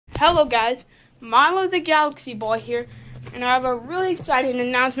Hello guys, Milo the Galaxy Boy here, and I have a really exciting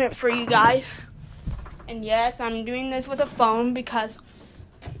announcement for you guys. And yes, I'm doing this with a phone because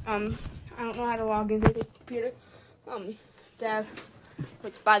I don't know how to log into the computer. Steph,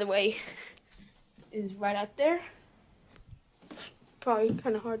 which by the way is right out there. Probably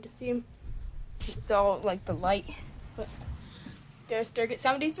kind of hard to see him. It's all like the light, but there's Sturgit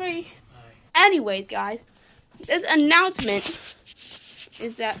 73. Anyways, guys, this announcement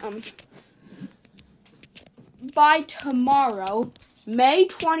is that by tomorrow, May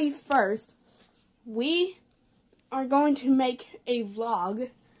 21st, we are going to make a vlog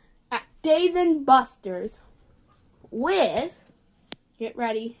at Dave & Buster's with, get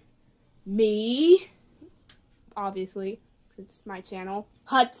ready, me, obviously, it's my channel,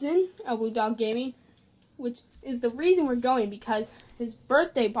 Hudson of Blue Dog Gaming, which is the reason we're going because his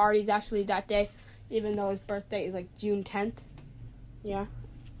birthday party is actually that day, even though his birthday is like June 10th. Yeah.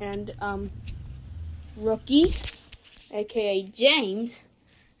 And Rookie, aka James,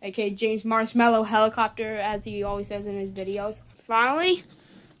 aka James Marshmallow Helicopter, as he always says in his videos. Finally,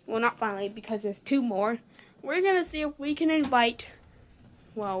 well, not finally, because there's two more. We're gonna see if we can invite,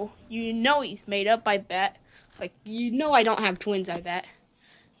 well, you know he's made up, I bet. Like, you know I don't have twins, I bet.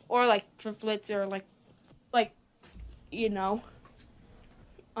 Or like triplets, or like, you know,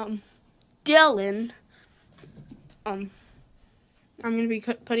 Dylan. I'm going to be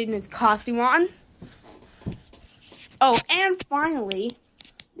putting his costume on. Oh, and finally,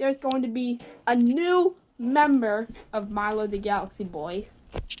 there's going to be a new member of Milo the Galaxy Boy.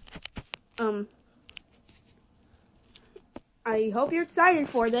 I hope you're excited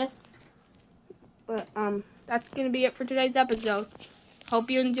for this. But, that's going to be it for today's episode. Hope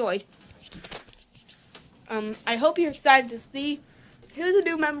you enjoyed. I hope you're excited to see who the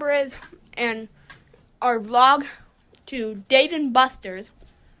new member is and our vlog to Dave & Buster's.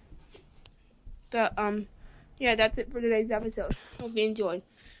 But, yeah, that's it for today's episode. Hope you enjoyed.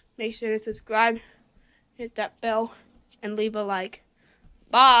 Make sure to subscribe, hit that bell, and leave a like.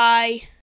 Bye!